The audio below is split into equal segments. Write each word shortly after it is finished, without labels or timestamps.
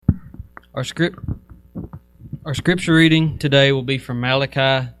Our scripture reading today will be from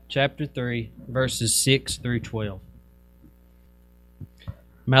Malachi chapter 3, verses 6 through 12.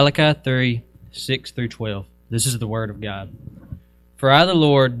 Malachi 3, 6 through 12. This is the word of God. For I, the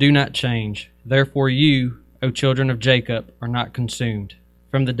Lord, do not change. Therefore you, O children of Jacob, are not consumed.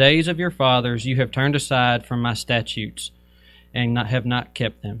 From the days of your fathers you have turned aside from my statutes, and have not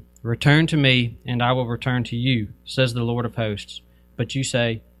kept them. Return to me, and I will return to you, says the Lord of hosts. But you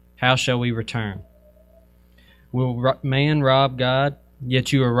say, how shall we return? Will man rob God?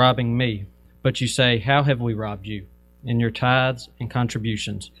 Yet you are robbing me. But you say, how have we robbed you? In your tithes and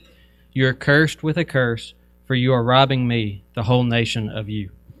contributions. You are cursed with a curse, for you are robbing me, the whole nation, of you.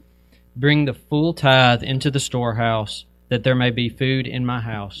 Bring the full tithe into the storehouse, that there may be food in my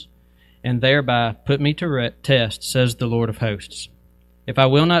house, and thereby put me to test, says the Lord of hosts. If I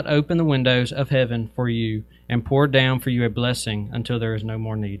will not open the windows of heaven for you, and pour down for you a blessing until there is no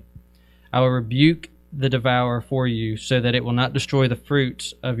more need, I will rebuke the devourer for you, so that it will not destroy the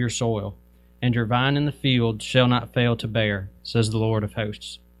fruits of your soil, and your vine in the field shall not fail to bear, says the Lord of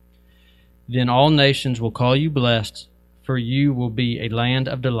hosts. Then all nations will call you blessed, for you will be a land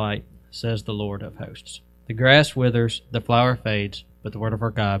of delight, says the Lord of hosts. The grass withers, the flower fades, but the word of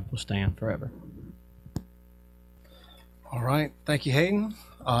our God will stand forever. All right. Thank you, Hayden.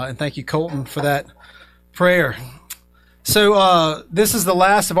 And thank you, Colton, for that prayer. So this is the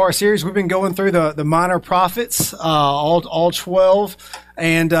last of our series. We've been going through the minor prophets, all 12.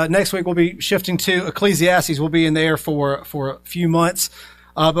 And next week we'll be shifting to Ecclesiastes. We'll be in there for a few months.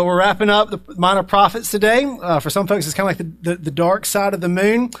 But we're wrapping up the minor prophets today. For some folks, it's kind of like the dark side of the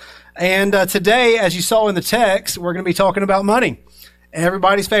moon. And today, as you saw in the text, we're going to be talking about money.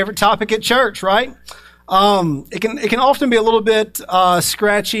 Everybody's favorite topic at church, right? It can often be a little bit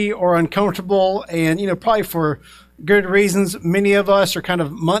scratchy or uncomfortable, and probably for good reasons. Many of us are kind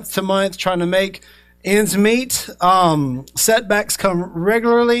of month to month trying to make ends meet. Setbacks come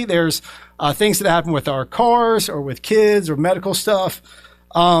regularly. There's things that happen with our cars or with kids or medical stuff.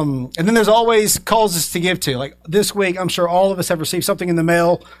 And then there's always causes to give to. Like this week, I'm sure all of us have received something in the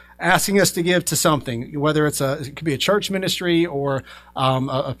mail asking us to give to something, whether it could be a church ministry or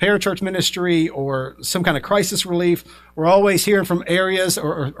a parachurch ministry or some kind of crisis relief. We're always hearing from areas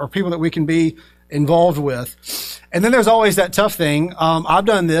or people that we can be involved with. And then there's always that tough thing. I've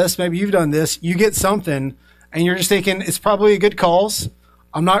done this. Maybe you've done this. You get something and you're just thinking it's probably a good cause.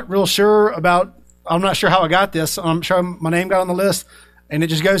 I'm not sure how I got this. I'm sure my name got on the list and it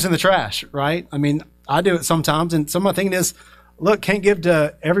just goes in the trash, right? I mean, I do it sometimes. And some of my thinking is, look, can't give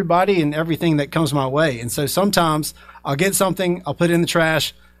to everybody and everything that comes my way. And so sometimes I'll get something, I'll put it in the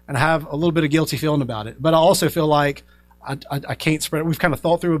trash and have a little bit of guilty feeling about it. But I also feel like I can't spread it. We've kind of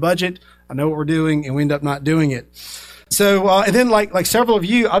thought through a budget. I know what we're doing, and we end up not doing it. So, and then like several of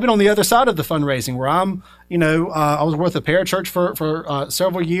you, I've been on the other side of the fundraising where I was with a parachurch for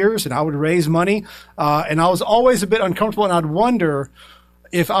several years, and I would raise money. And I was always a bit uncomfortable, and I'd wonder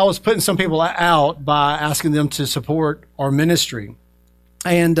if I was putting some people out by asking them to support our ministry.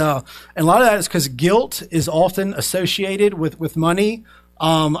 And a lot of that is because guilt is often associated with money.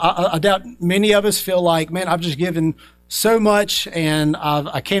 I doubt many of us feel like, man, I've just given so much and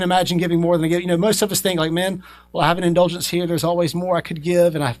I can't imagine giving more than I give. Most of us think like, man, well, I have an indulgence here. There's always more I could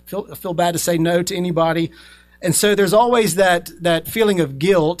give. And I feel bad to say no to anybody. And so there's always that feeling of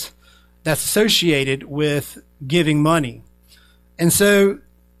guilt that's associated with giving money. And so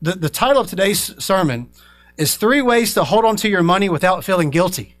the title of today's sermon is 3 Ways to Hold On to Your Money Without Feeling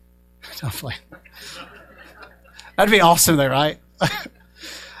Guilty. That'd be awesome though, right?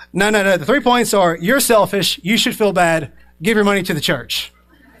 No. The 3 points are: you're selfish, you should feel bad, give your money to the church.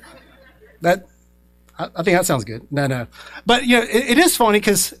 I think that sounds good. No. But it is funny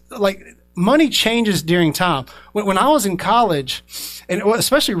because money changes during time. When I was in college, and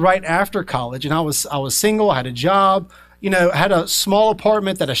especially right after college, and I was single, I had a job, had a small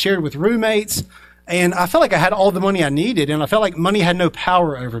apartment that I shared with roommates. And I felt like I had all the money I needed, and I felt like money had no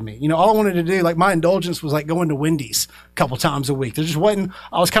power over me. All I wanted to do, my indulgence was going to Wendy's a couple times a week. There just wasn't,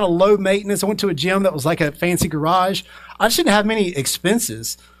 I was kind of low maintenance. I went to a gym that was like a fancy garage. I just didn't have many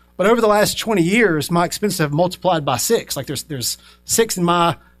expenses. But over the last 20 years, my expenses have multiplied by 6. There's 6 in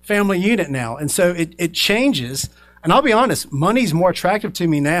my family unit now. And so it changes. And I'll be honest, money's more attractive to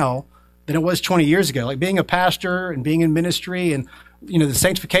me now than it was 20 years ago. Being a pastor and being in ministry and the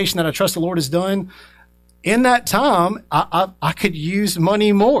sanctification that I trust the Lord has done, in that time, I could use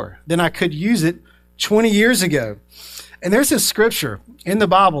money more than I could use it 20 years ago. And there's this scripture in the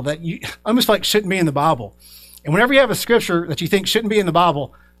Bible that you almost shouldn't be in the Bible. And whenever you have a scripture that you think shouldn't be in the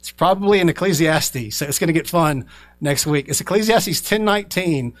Bible, it's probably in Ecclesiastes. So it's going to get fun next week. It's Ecclesiastes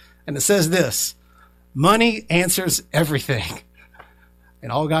 10:19, and And it says this: money answers everything.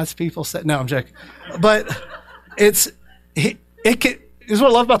 And all God's people said, no, I'm joking. But here's what I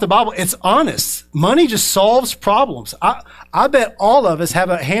love about the Bible. It's honest. Money just solves problems. I bet all of us have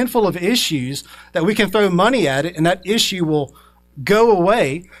a handful of issues that we can throw money at it, and that issue will go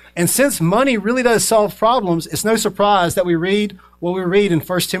away. And since money really does solve problems, it's no surprise that we read what we read in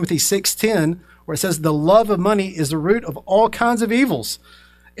 1 Timothy 6:10, where it says, the love of money is the root of all kinds of evils.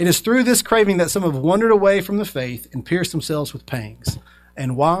 It is through this craving that some have wandered away from the faith and pierced themselves with pangs.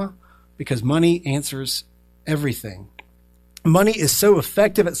 And why? Because money answers everything. Money is so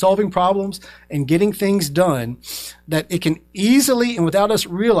effective at solving problems and getting things done that it can easily, and without us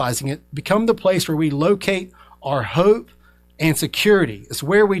realizing it, become the place where we locate our hope and security. It's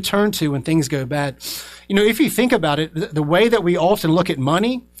where we turn to when things go bad. You know, if you think about it, the way that we often look at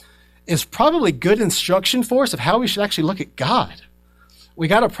money is probably good instruction for us of how we should actually look at God. We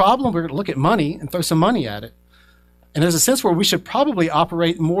got a problem, we're going to look at money and throw some money at it. And there's a sense where we should probably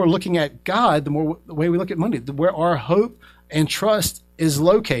operate more looking at God the way we look at money, where our hope and trust is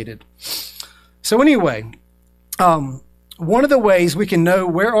located. So anyway, one of the ways we can know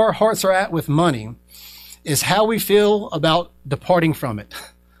where our hearts are at with money is how we feel about departing from it,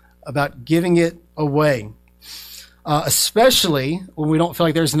 about giving it away, especially when we don't feel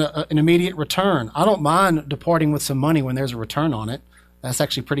like there's an immediate return. I don't mind departing with some money when there's a return on it. That's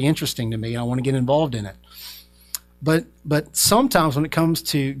actually pretty interesting to me, and I want to get involved in it. But sometimes when it comes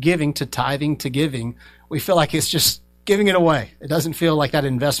to giving, to tithing, to giving, we feel like it's just giving it away. It doesn't feel like that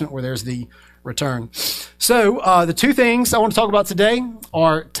investment where there's the return. So the two things I want to talk about today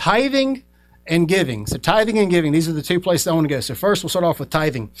are tithing and giving. So tithing and giving, these are the two places I want to go. So first we'll start off with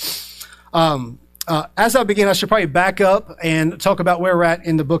tithing. As I begin, I should probably back up and talk about where we're at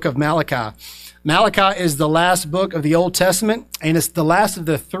in the book of Malachi. Malachi is the last book of the Old Testament, and it's the last of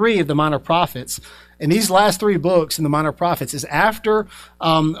the three of the minor prophets. And these last three books in the minor prophets is after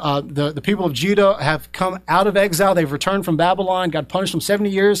the people of Judah have come out of exile. They've returned from Babylon. God punished them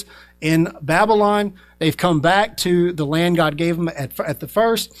 70 years in Babylon. They've come back to the land God gave them at the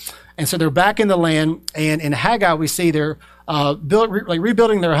first. And so they're back in the land. And in Haggai, we see they're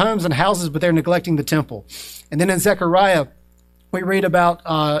rebuilding their homes and houses, but they're neglecting the temple. And then in Zechariah, we read about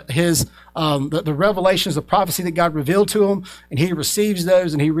the revelations, the prophecy that God revealed to him, and he receives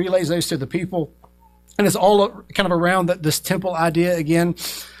those and he relays those to the people. And it's all kind of around this temple idea again.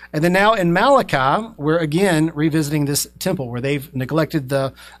 And then now in Malachi, we're again revisiting this temple where they've neglected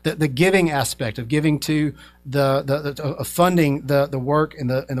the giving aspect of giving to of funding the work and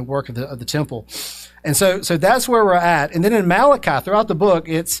the work of the temple. And so that's where we're at. And then in Malachi, throughout the book,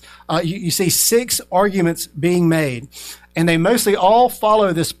 it's you see 6 arguments being made. And they mostly all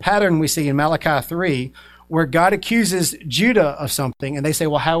follow this pattern we see in Malachi 3, where God accuses Judah of something, and they say,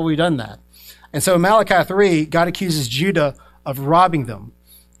 well, how have we done that? And so in Malachi 3, God accuses Judah of robbing them.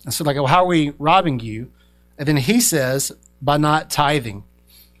 And so like, well, how are we robbing you? And then he says, by not tithing.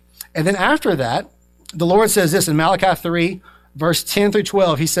 And then after that, the Lord says this in Malachi 3, verse 10 through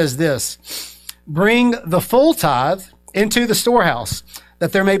 12, he says this: bring the full tithe into the storehouse,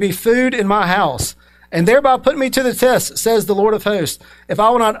 that there may be food in my house, and thereby put me to the test, says the Lord of hosts, if I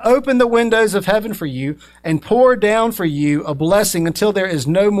will not open the windows of heaven for you and pour down for you a blessing until there is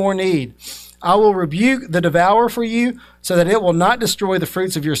no more need. I will rebuke the devourer for you, so that it will not destroy the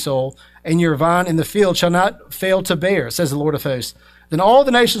fruits of your soul, and your vine in the field shall not fail to bear, says the Lord of hosts. Then all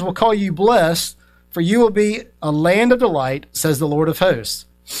the nations will call you blessed, for you will be a land of delight, says the Lord of hosts.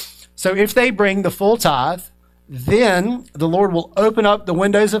 So if they bring the full tithe, then the Lord will open up the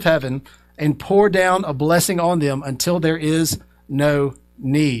windows of heaven and pour down a blessing on them until there is no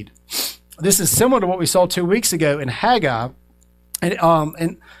need. This is similar to what we saw 2 weeks ago in Haggai.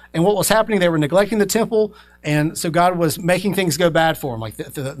 And what was happening, they were neglecting the temple, and so God was making things go bad for them. Like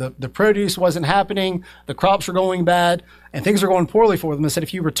the produce wasn't happening, the crops were going bad, and things were going poorly for them. They said,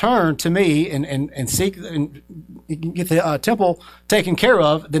 if you return to me and seek and get the temple taken care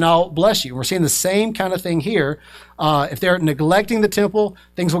of, then I'll bless you. We're seeing the same kind of thing here. If they're neglecting the temple,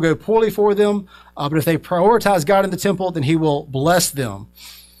 things will go poorly for them. But if they prioritize God in the temple, then he will bless them.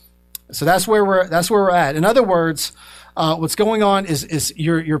 So that's where we're at. In other words, what's going on is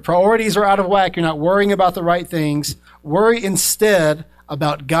your priorities are out of whack. You're not worrying about the right things. Worry instead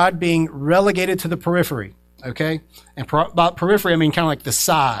about God being relegated to the periphery. Okay? And about periphery, I mean kind of like the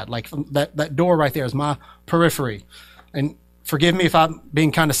side, like that door right there is my periphery. And forgive me if I'm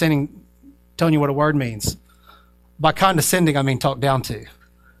being condescending, telling you what a word means. By condescending, I mean talk down to.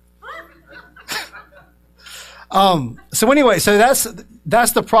 So anyway, so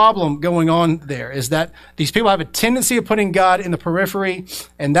that's the problem going on there, is that these people have a tendency of putting God in the periphery,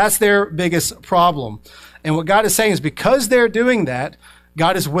 and that's their biggest problem. And what God is saying is, because they're doing that,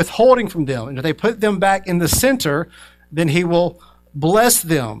 God is withholding from them. And if they put them back in the center, then he will bless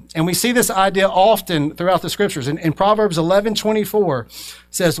them. And we see this idea often throughout the scriptures. In Proverbs 11:24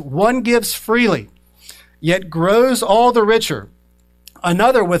 says, one gives freely, yet grows all the richer.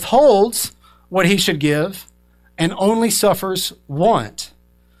 Another withholds what he should give and only suffers want.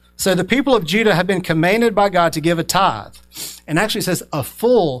 So the people of Judah have been commanded by God to give a tithe. And actually it says a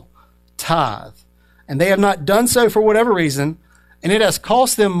full tithe. And they have not done so for whatever reason. And it has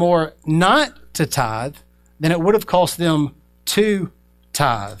cost them more not to tithe than it would have cost them to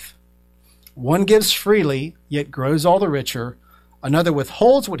tithe. One gives freely, yet grows all the richer. Another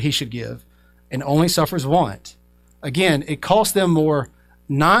withholds what he should give and only suffers want. Again, it cost them more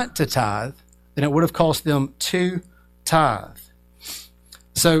not to tithe than it would have cost them to tithe.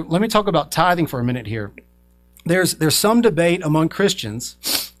 So let me talk about tithing for a minute here. There's some debate among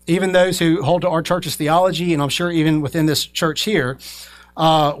Christians, even those who hold to our church's theology, and I'm sure even within this church here,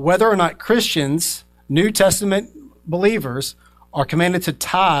 whether or not Christians, New Testament believers, are commanded to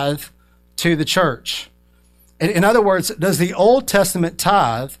tithe to the church. In other words, does the Old Testament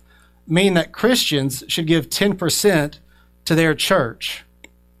tithe mean that Christians should give 10% to their church?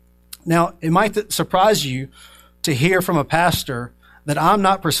 Now, it might surprise you to hear from a pastor that I'm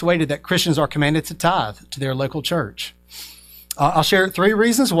not persuaded that Christians are commanded to tithe to their local church. I'll share 3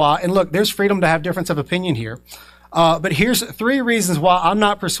 reasons why. And look, there's freedom to have difference of opinion here. But here's 3 reasons why I'm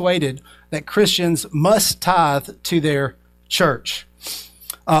not persuaded that Christians must tithe to their church.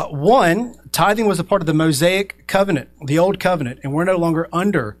 1, tithing was a part of the Mosaic covenant, the old covenant, and we're no longer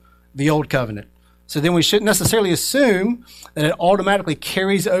under the old covenant. So then we shouldn't necessarily assume that it automatically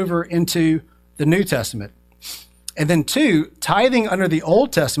carries over into the New Testament. And then 2, tithing under the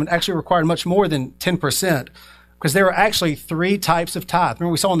Old Testament actually required much more than 10%, because there are actually 3 types of tithe.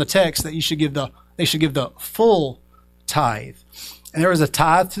 Remember, we saw in the text that they should give the full tithe. And there was a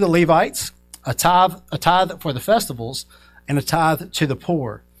tithe to the Levites, a tithe for the festivals, and a tithe to the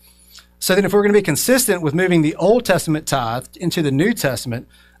poor. So then if we're going to be consistent with moving the Old Testament tithe into the New Testament,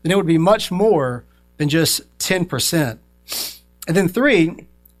 then it would be much more than just 10%. And then 3,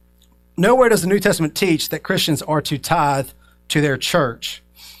 nowhere does the New Testament teach that Christians are to tithe to their church.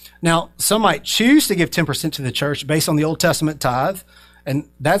 Now, some might choose to give 10% to the church based on the Old Testament tithe, and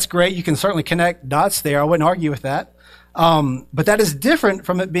that's great. You can certainly connect dots there. I wouldn't argue with that. But that is different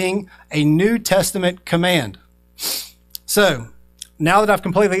from it being a New Testament command. So, now that I've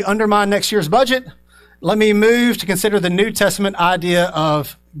completely undermined next year's budget, let me move to consider the New Testament idea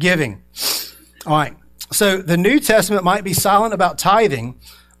of giving. All right. So, the New Testament might be silent about tithing,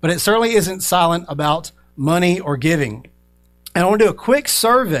 but it certainly isn't silent about money or giving. And I want to do a quick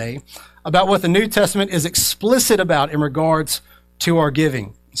survey about what the New Testament is explicit about in regards to our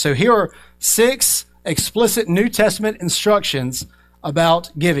giving. So here are 6 explicit New Testament instructions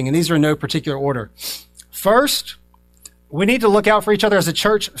about giving, and these are in no particular order. First, we need to look out for each other as a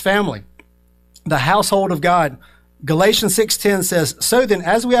church family, the household of God. Galatians 6:10 says, "So then,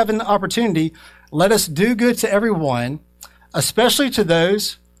 as we have an opportunity, let us do good to everyone, especially to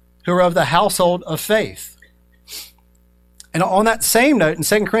those who are of the household of faith." And on that same note, in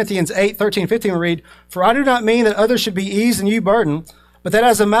 2 Corinthians 8:13-15, we read, "For I do not mean that others should be eased and you burdened, but that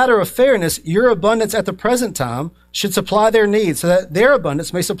as a matter of fairness, your abundance at the present time should supply their needs, so that their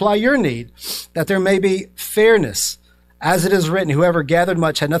abundance may supply your need, that there may be fairness. As it is written, whoever gathered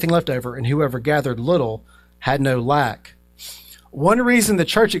much had nothing left over, and whoever gathered little had no lack." One reason the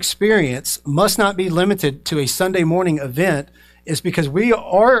church experience must not be limited to a Sunday morning event is because we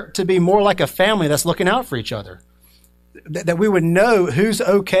are to be more like a family that's looking out for each other. That we would know who's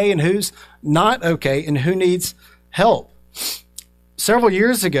okay and who's not okay and who needs help. Several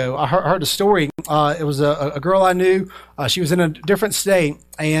years ago, I heard a story. It was a girl I knew. She was in a different state,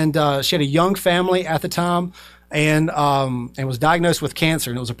 and she had a young family at the time, and was diagnosed with cancer.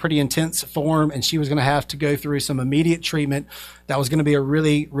 And it was a pretty intense form, and she was going to have to go through some immediate treatment that was going to be a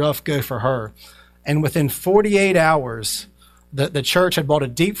really rough go for her. And within 48 hours, the church had bought a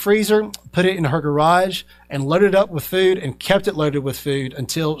deep freezer, put it in her garage, and loaded it up with food and kept it loaded with food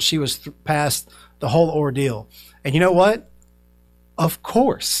until she was past the whole ordeal. And you know what? Of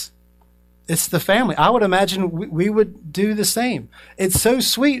course, it's the family. I would imagine we would do the same. It's so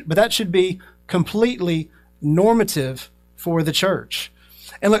sweet, but that should be completely normative for the church.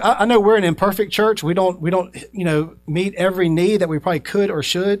 And look, I know we're an imperfect church. We don't, meet every need that we probably could or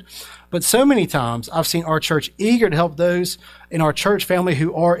should. But so many times I've seen our church eager to help those in our church family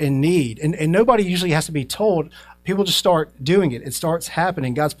who are in need. And nobody usually has to be told, people just start doing it. It starts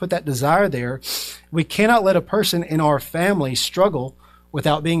happening. God's put that desire there. We cannot let a person in our family struggle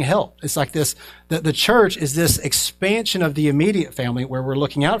without being helped. It's like this, the church is this expansion of the immediate family where we're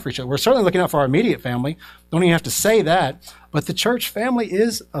looking out for each other. We're certainly looking out for our immediate family. Don't even have to say that, but the church family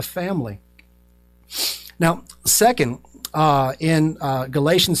is a family. Now, second, in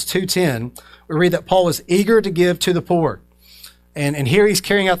Galatians 2:10, we read that Paul was eager to give to the poor. And here he's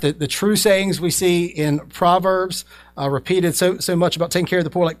carrying out the true sayings we see in Proverbs, repeated so much about taking care of the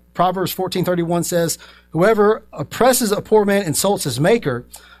poor. Like Proverbs 14:31 says, whoever oppresses a poor man insults his maker,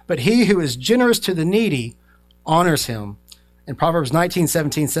 but he who is generous to the needy honors him. And Proverbs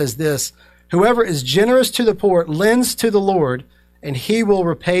 19:17 says this, whoever is generous to the poor lends to the Lord, and he will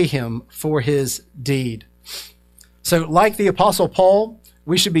repay him for his deed. So like the Apostle Paul,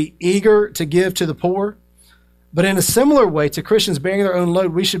 we should be eager to give to the poor. But in a similar way to Christians bearing their own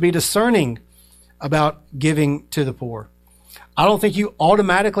load, we should be discerning about giving to the poor. I don't think you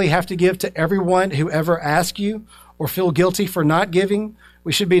automatically have to give to everyone who ever asks you or feel guilty for not giving.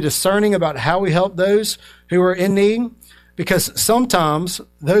 We should be discerning about how we help those who are in need, because sometimes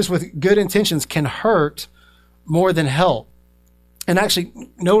those with good intentions can hurt more than help. And actually,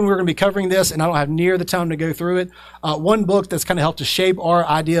 knowing we're going to be covering this, and I don't have near the time to go through it, one book that's kind of helped to shape our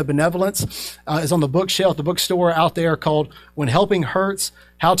idea of benevolence is on the bookshelf, the bookstore out there, called When Helping Hurts,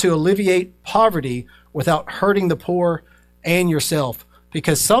 How to Alleviate Poverty Without Hurting the Poor and Yourself.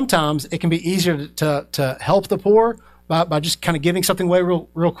 Because sometimes it can be easier to help the poor by just kind of giving something away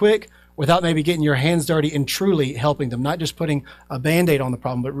real quick without maybe getting your hands dirty and truly helping them, not just putting a Band-Aid on the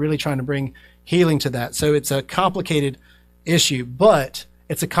problem, but really trying to bring healing to that. So it's a complicated issue, but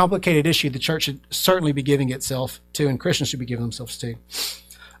it's a complicated issue the church should certainly be giving itself to, and Christians should be giving themselves to.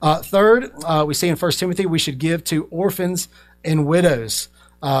 Third, we see in 1 Timothy, we should give to orphans and widows.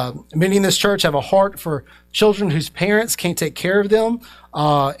 Many in this church have a heart for children whose parents can't take care of them,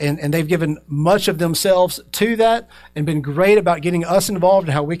 and they've given much of themselves to that and been great about getting us involved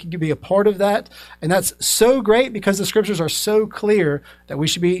and how we can be a part of that. And that's so great because the scriptures are so clear that we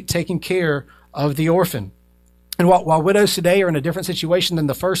should be taking care of the orphan. And while widows today are in a different situation than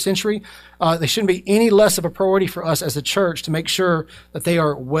the first century, they shouldn't be any less of a priority for us as a church to make sure that they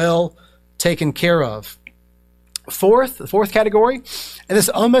are well taken care of. The fourth category, and this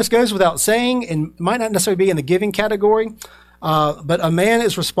almost goes without saying and might not necessarily be in the giving category, but a man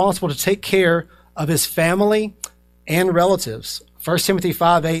is responsible to take care of his family and relatives. 1 Timothy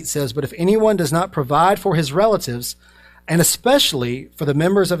 5:8 says, but if anyone does not provide for his relatives, and especially for the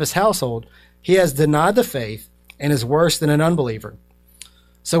members of his household, he has denied the faith and is worse than an unbeliever.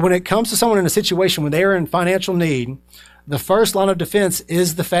 So when it comes to someone in a situation when they are in financial need, the first line of defense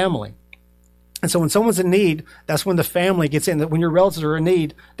is the family. And so when someone's in need, that's when the family gets in. When your relatives are in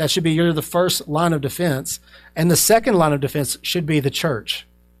need, that should be the first line of defense. And the second line of defense should be the church.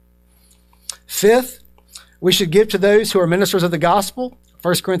 Fifth, we should give to those who are ministers of the gospel.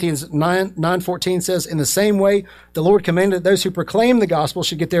 1 Corinthians 9:14 says, in the same way, the Lord commanded those who proclaim the gospel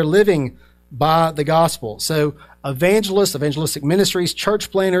should get their living by the gospel. So evangelists, evangelistic ministries,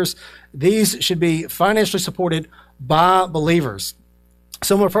 church planners, these should be financially supported by believers.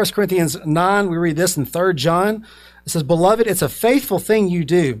 Similar to 1 Corinthians 9, we read this in 3 John. It says, beloved, it's a faithful thing you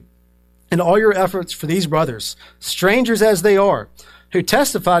do in all your efforts for these brothers, strangers as they are, who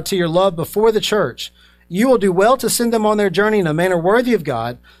testified to your love before the church. You will do well to send them on their journey in a manner worthy of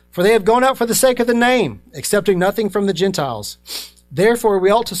God, for they have gone out for the sake of the name, accepting nothing from the Gentiles. Therefore, we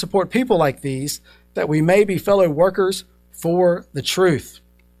ought to support people like these, that we may be fellow workers for the truth.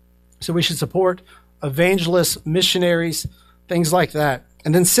 So we should support evangelists, missionaries, things like that.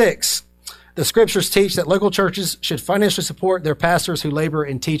 And then 6, the scriptures teach that local churches should financially support their pastors who labor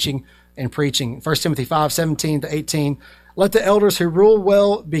in teaching and preaching. 1 Timothy 5:17-18, let the elders who rule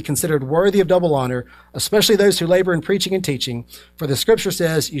well be considered worthy of double honor, especially those who labor in preaching and teaching. For the scripture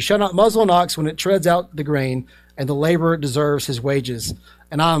says, you shall not muzzle an ox when it treads out the grain, and the laborer deserves his wages.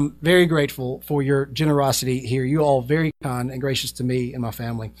 And I'm very grateful for your generosity here. You all very kind and gracious to me and my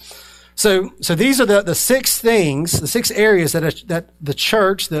family. So these are the 6 things, the 6 areas that the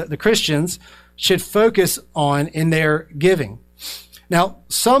church, the Christians, should focus on in their giving. Now,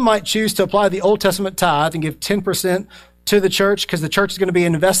 some might choose to apply the Old Testament tithe and give 10% to the church because the church is going to be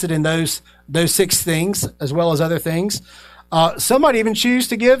invested in those 6 things as well as other things. Some might even choose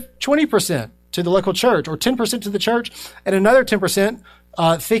to give 20% to the local church or 10% to the church and another 10%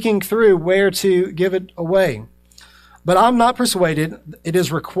 thinking through where to give it away. But I'm not persuaded it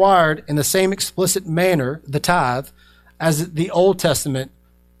is required in the same explicit manner, the tithe, as the Old Testament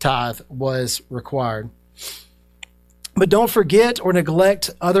tithe was required. But don't forget or neglect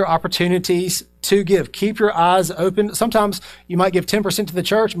other opportunities to give. Keep your eyes open. Sometimes you might give 10% to the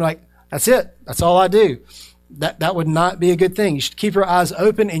church and be like, that's it. That's all I do. That would not be a good thing. You should keep your eyes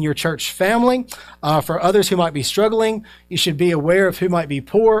open in your church family for others who might be struggling. You should be aware of who might be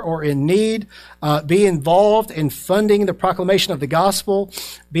poor or in need. Be involved in funding the proclamation of the gospel.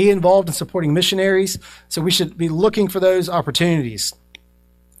 Be involved in supporting missionaries. So we should be looking for those opportunities.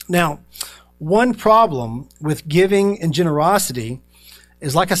 Now, one problem with giving and generosity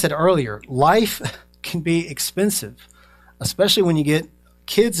is, like I said earlier, life can be expensive, especially when you get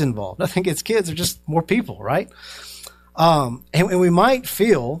kids involved. Nothing against kids, they're just more people, right? And we might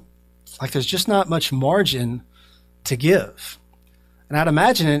feel like there's just not much margin to give. And I'd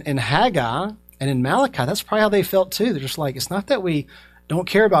imagine in Haggai and in Malachi, that's probably how they felt too. They're just like, it's not that we don't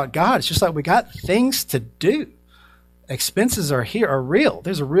care about God, it's just like we got things to do. Expenses are real.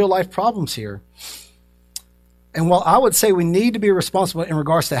 There's a real life problems here. And while I would say we need to be responsible in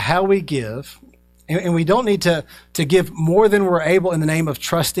regards to how we give, and we don't need to give more than we're able in the name of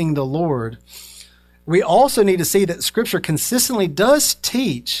trusting the Lord, we also need to see that Scripture consistently does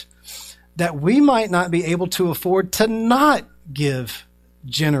teach that we might not be able to afford to not give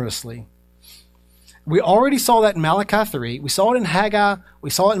generously. We already saw that in Malachi 3. We saw it in Haggai.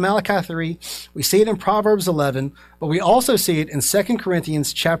 We saw it in Malachi 3. We see it in Proverbs 11. But we also see it in 2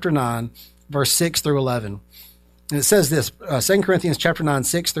 Corinthians chapter 9, verse 6 through 11. And it says this, 2 Corinthians chapter 9,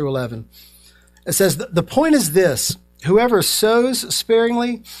 6 through 11. It says, the point is this: whoever sows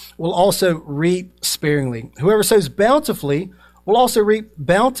sparingly will also reap sparingly. Whoever sows bountifully will also reap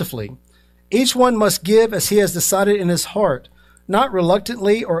bountifully. Each one must give as he has decided in his heart, not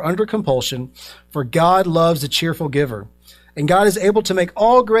reluctantly or under compulsion, for God loves a cheerful giver. And God is able to make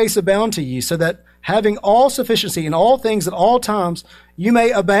all grace abound to you, so that having all sufficiency in all things at all times, you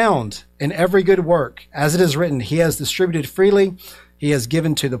may abound in every good work. As it is written, he has distributed freely, he has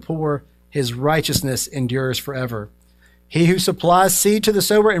given to the poor, his righteousness endures forever. He who supplies seed to the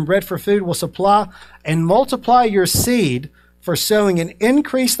sower and bread for food will supply and multiply your seed for sowing and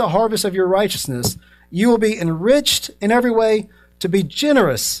increase the harvest of your righteousness. You will be enriched in every way to be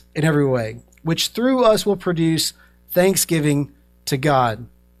generous in every way, which through us will produce thanksgiving to God.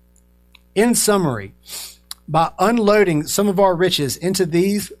 In summary, by unloading some of our riches into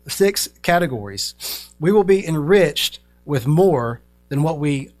these 6 categories, we will be enriched with more than what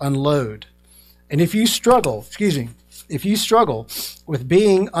we unload. And if you struggle with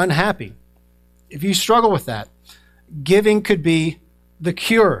being unhappy, if you struggle with that, giving could be the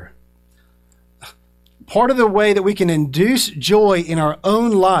cure. Part of the way that we can induce joy in our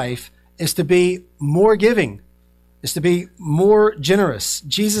own life is to be more giving, is to be more generous.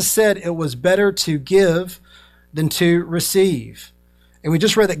 Jesus said it was better to give than to receive. And we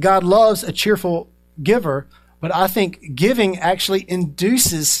just read that God loves a cheerful giver, but I think giving actually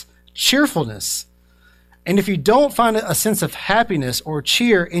induces cheerfulness. And if you don't find a sense of happiness or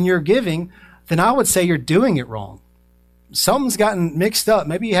cheer in your giving, then I would say you're doing it wrong. Something's gotten mixed up.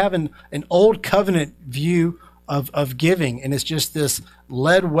 Maybe you have an old covenant view of giving, and it's just this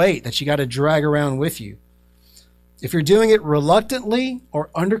lead weight that you got to drag around with you. If you're doing it reluctantly or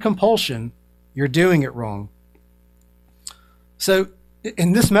under compulsion, you're doing it wrong. So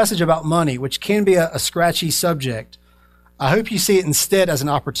in this message about money, which can be a scratchy subject, I hope you see it instead as an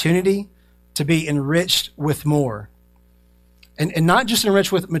opportunity to be enriched with more. And not just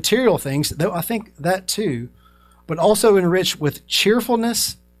enriched with material things, though I think that too, but also enriched with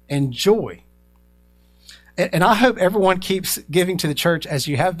cheerfulness and joy. And I hope everyone keeps giving to the church as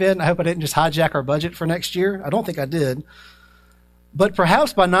you have been. I hope I didn't just hijack our budget for next year. I don't think I did. But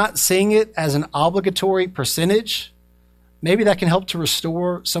perhaps by not seeing it as an obligatory percentage, maybe that can help to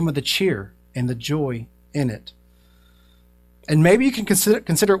restore some of the cheer and the joy in it. And maybe you can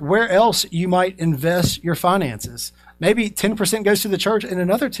consider where else you might invest your finances. Maybe 10% goes to the church and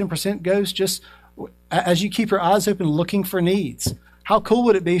another 10% goes just as you keep your eyes open looking for needs. How cool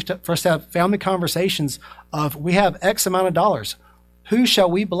would it be for us to have family conversations of, we have X amount of dollars. Who shall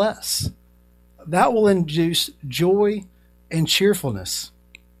we bless? That will induce joy and cheerfulness.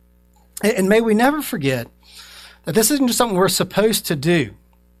 And may we never forget that this isn't just something we're supposed to do.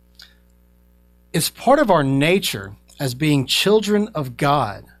 It's part of our nature as being children of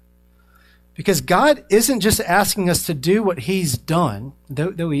God. Because God isn't just asking us to do what he's done,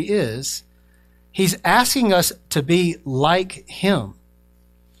 though he is. He's asking us to be like him.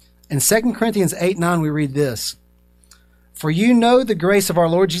 In 2 Corinthians 8:9, we read this: "For you know the grace of our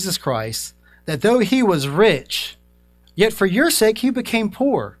Lord Jesus Christ, that though he was rich, yet for your sake he became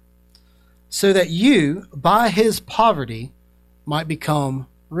poor, so that you, by his poverty, might become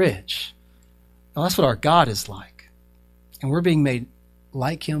rich." Now, that's what our God is like. And we're being made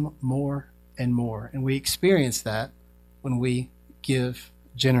like him more and more. And we experience that when we give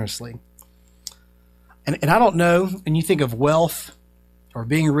generously. And I don't know, and you think of wealth or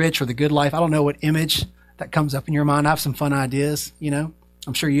being rich or the good life, I don't know what image that comes up in your mind. I have some fun ideas,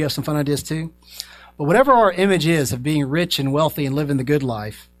 I'm sure you have some fun ideas too. But whatever our image is of being rich and wealthy and living the good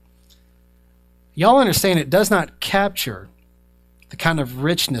life, y'all understand it does not capture the kind of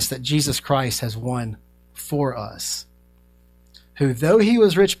richness that Jesus Christ has won for us, who, though he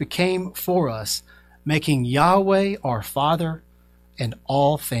was rich, became for us, making Yahweh our Father and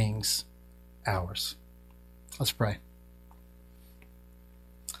all things ours. Let's pray.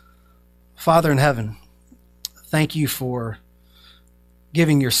 Father in heaven, thank you for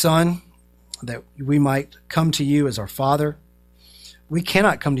giving your Son that we might come to you as our Father. We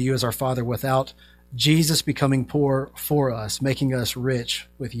cannot come to you as our Father without Jesus becoming poor for us, making us rich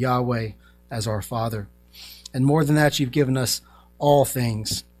with Yahweh as our Father. And more than that, you've given us all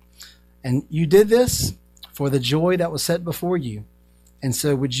things. And you did this for the joy that was set before you. And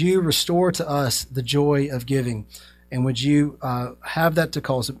so would you restore to us the joy of giving? And would you have that to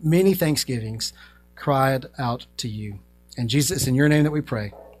cause many thanksgivings cried out to you? And Jesus, in your name that we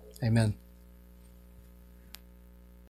pray. Amen.